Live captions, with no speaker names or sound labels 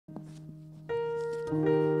Svētku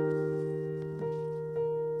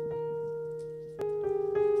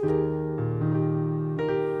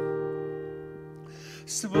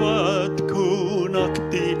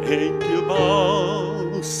naktī eņģeļu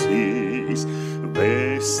balsīs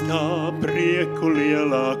vēstā prieku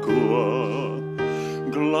lielāko.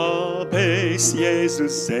 Glābējs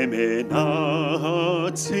Jēzus zemē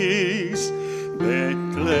nācis,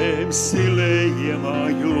 Betlēm silē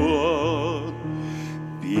iemājo.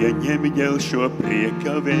 Pieņem ģel šo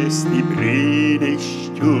prieka vēsti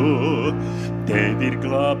brīnišķu, Tev ir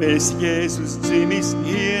glābējs Jēzus dzimis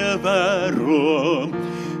ievēro.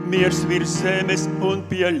 Miers virs zemes un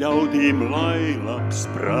pie ļaudīm lai labs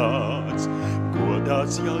prāts,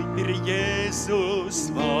 godāts jau ir Jēzus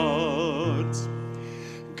vārds.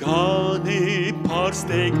 Gani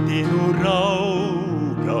pārsteigti nu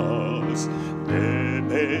raugās,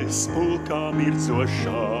 debes pulkām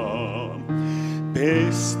mirdzošām.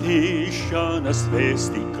 Pestīšanas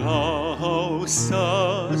vēsti klausās,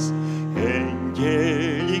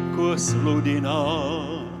 eņģeļi, ko sludinā.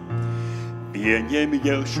 Pieņem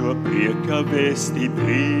jau šo prieka vēsti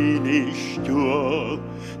brīnišķo,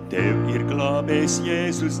 Tev ir glābējs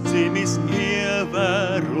Jēzus dzimis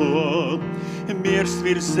ievēro. Miers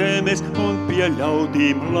virs zemes un pie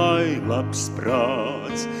ļaudīm lai labs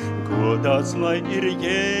prāts, godāts lai ir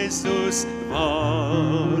Jēzus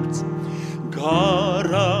vārds.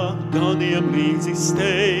 Gārā ganiem līdzi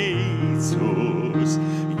steidzus,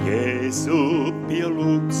 Jēzu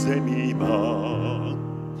pielūgt zemībā.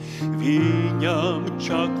 Viņam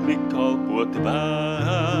čakli kalpot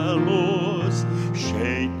vēlos,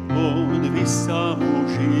 šeit un visā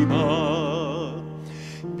mūžībā.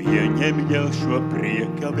 Pieņem jau šo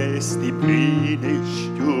prieka vēsti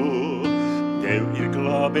brīnišķu, Tev ir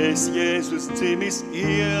glābējs Jēzus dzimis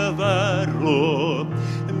ievēro.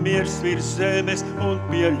 Miers virs zemes un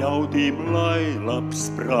pie ļaudīm lai labs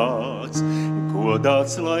prāts,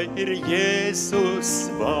 godāts lai ir Jēzus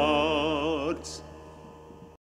vārds.